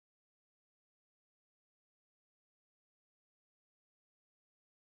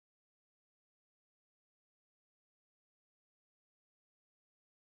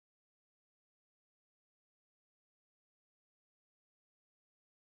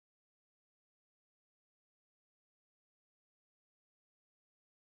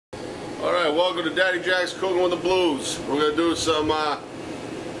Alright, welcome to Daddy Jack's Cooking with the Blues. We're going to do some,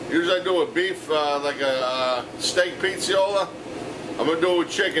 usually I do a beef, like a steak pizziola. I'm going to do it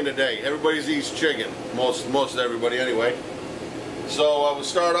with chicken today. Everybody eats chicken. Most everybody anyway. So I will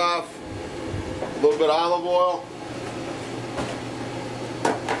start off a little bit of olive oil.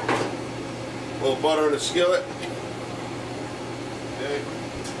 A little butter in the skillet. Okay.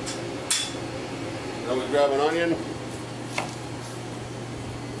 Then we grab an onion.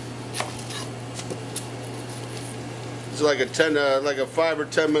 It's like a 5 or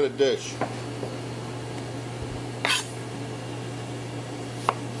 10 minute dish.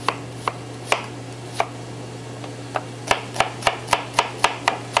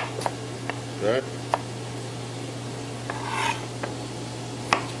 Okay.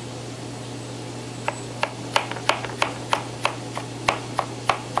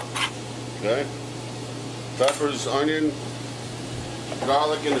 Okay. Peppers, onion,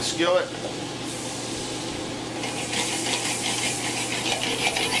 garlic in the skillet.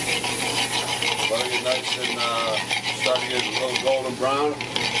 Let it get nice and start to get a little golden brown.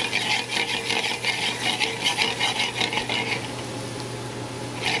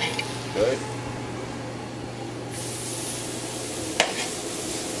 Okay.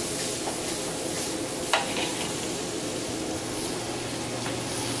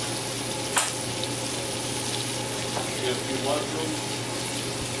 Get a few mushrooms.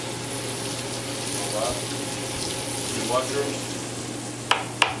 A few mushrooms.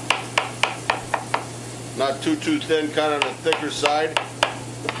 Not too thin, kind of on the thicker side.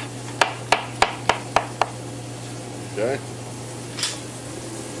 Okay.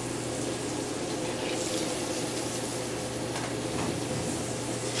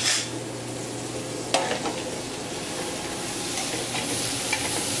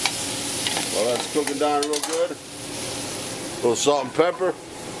 Well, that's cooking down real good. A little salt and pepper.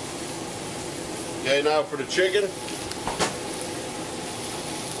 Okay, now for the chicken.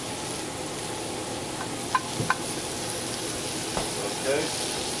 Okay.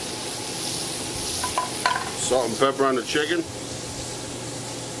 Salt and pepper on the chicken.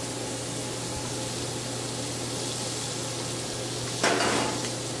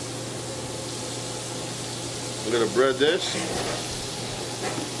 We're going to bread this.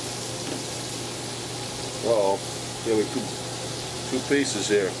 Uh-oh. Give me two pieces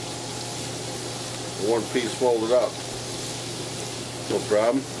here. One piece folded up. No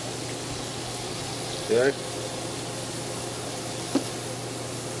problem. Okay.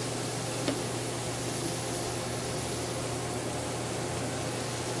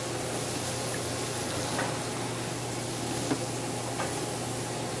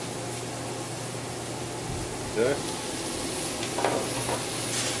 Okay.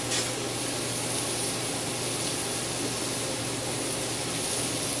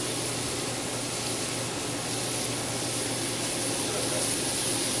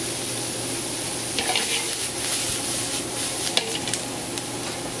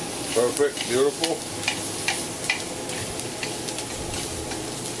 Perfect, beautiful.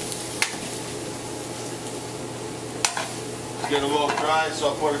 It's getting a little dry, so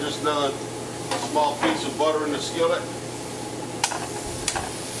I'll put just another small piece of butter in the skillet.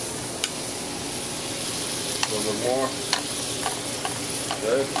 A little bit more.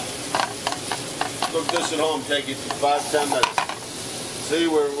 Okay. Cook this at home, take you 5-10 minutes. See,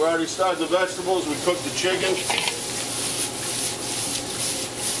 we already started the vegetables, we cooked the chicken.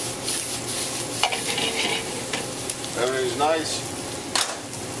 Everything's nice.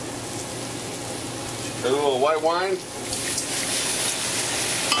 A little white wine.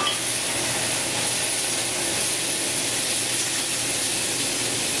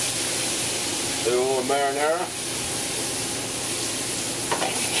 A little marinara.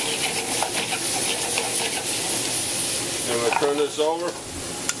 I'm going to turn this over.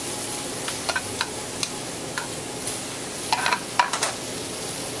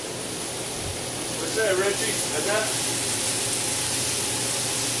 What's that, Richie? Is that?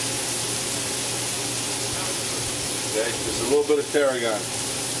 Okay, just a little bit of tarragon.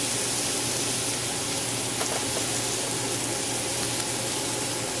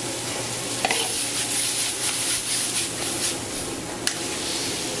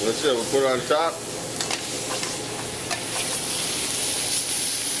 That's it, we'll put it on top.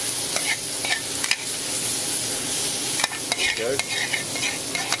 Okay.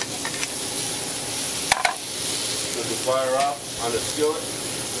 Put the fire off on the skillet.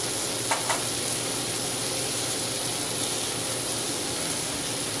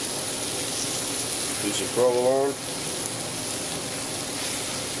 Piece of provolone.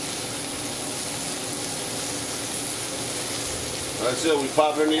 That's it. We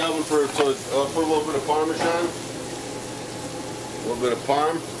pop it in the oven for put a little bit of Parmesan, a little bit of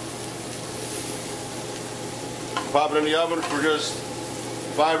Parm. Pop it in the oven for just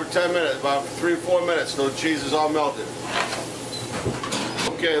 5 or 10 minutes, about 3 or 4 minutes, till the cheese is all melted.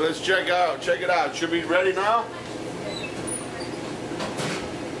 Okay, let's check it out. It should be ready now.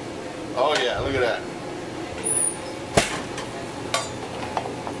 Oh yeah, look at that.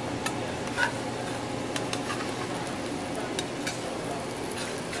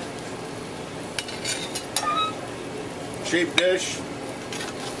 Cheap dish.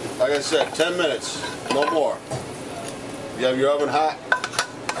 Like I said, 10 minutes, no more. You have your oven hot.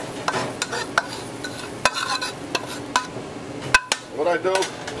 What I do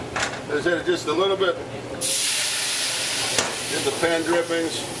is hit it just a little bit in the pan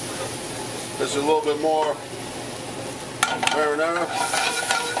drippings. Just a little bit more marinara.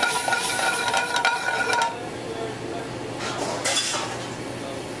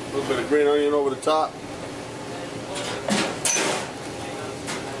 A little bit of green onion over the top.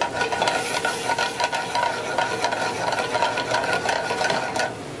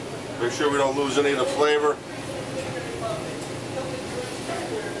 Make sure we don't lose any of the flavor.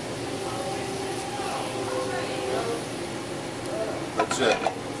 That's it.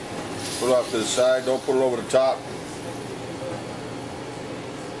 Put it off to the side, don't put it over the top.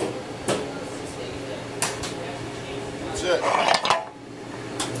 That's it.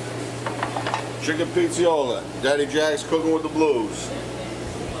 Chicken pizziola. Daddy Jack's cooking with the blues.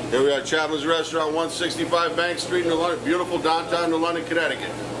 Here we are at Chaplin's Restaurant, 165 Bank Street in the London, beautiful downtown New London,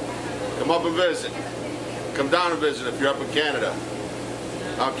 Connecticut. Come up and visit. Come down and visit if you're up in Canada.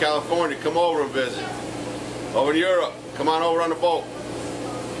 Out in California, come over and visit. Over in Europe, come on over on the boat.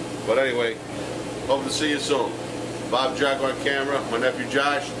 But anyway, hope to see you soon. Bob Jack on camera, my nephew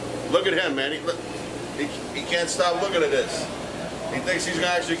Josh. Look at him, man. He can't stop looking at this. He thinks he's going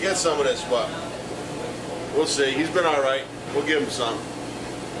to actually get some of this, but we'll see. He's been all right. We'll give him some.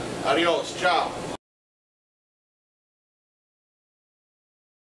 Adios. Ciao.